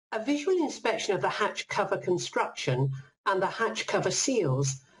A visual inspection of the hatch cover construction and the hatch cover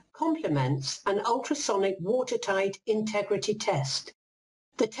seals complements an ultrasonic watertight integrity test.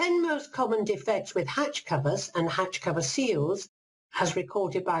 The 10 most common defects with hatch covers and hatch cover seals, as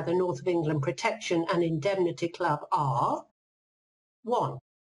recorded by the North of England Protection and Indemnity Club, are: 1.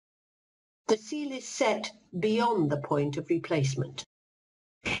 The seal is set beyond the point of replacement.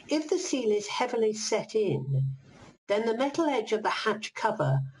 If the seal is heavily set in, then the metal edge of the hatch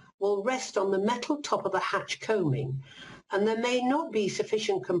cover will rest on the metal top of the hatch coaming, and there may not be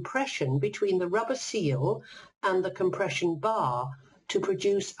sufficient compression between the rubber seal and the compression bar to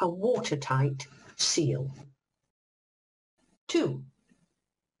produce a watertight seal. 2.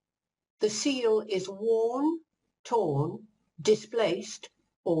 The seal is worn, torn, displaced,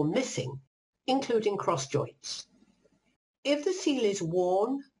 or missing, including cross joints. If the seal is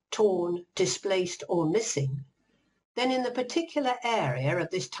worn, torn, displaced, or missing, then in the particular area of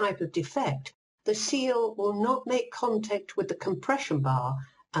this type of defect, the seal will not make contact with the compression bar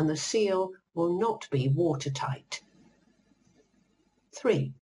and the seal will not be watertight.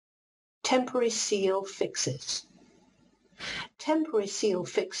 3. Temporary seal fixes. Temporary seal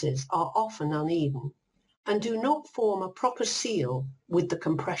fixes are often uneven and do not form a proper seal with the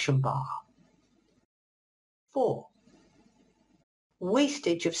compression bar. 4.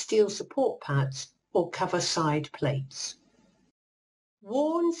 Wastage of steel support pads or cover side plates.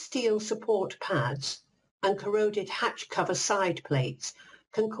 Worn steel support pads and corroded hatch cover side plates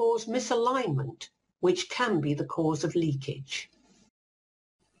can cause misalignment, which can be the cause of leakage.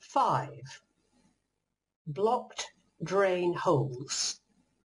 5. Blocked drain holes.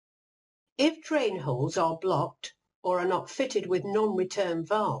 If drain holes are blocked or are not fitted with non-return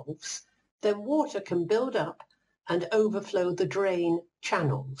valves, then water can build up and overflow the drain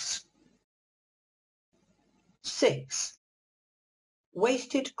channels. 6.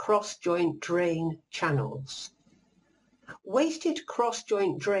 Wasted cross-joint drain channels. Wasted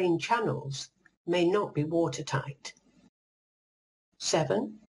cross-joint drain channels may not be watertight.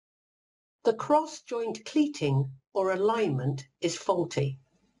 7. The cross-joint cleating or alignment is faulty.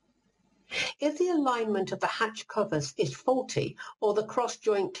 If the alignment of the hatch covers is faulty or the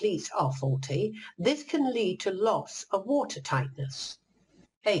cross-joint cleats are faulty, this can lead to loss of watertightness.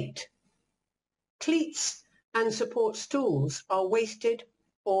 8. Cleats and support stools are wasted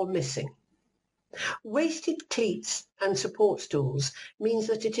or missing. Wasted cleats and support stools means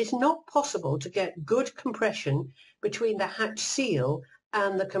that it is not possible to get good compression between the hatch seal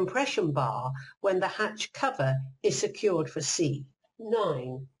and the compression bar when the hatch cover is secured for sea.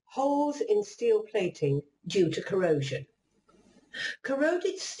 9. Holes in steel plating due to corrosion.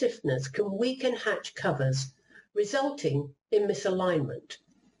 Corroded stiffness can weaken hatch covers, resulting in misalignment.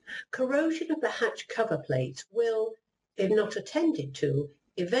 Corrosion of the hatch cover plates will, if not attended to,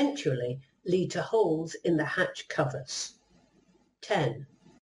 eventually lead to holes in the hatch covers. 10.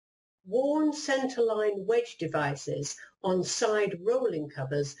 Worn centerline wedge devices on side rolling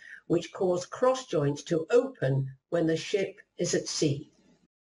covers which cause cross joints to open when the ship is at sea.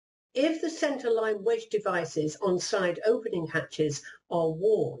 If the centerline wedge devices on side opening hatches are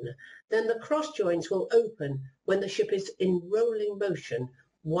worn, then the cross joints will open when the ship is in rolling motion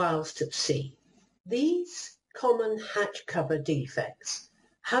whilst at sea. These common hatch cover defects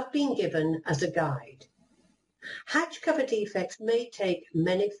have been given as a guide. Hatch cover defects may take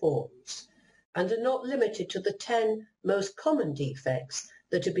many forms and are not limited to the 10 most common defects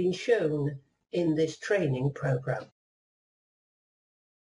that have been shown in this training program.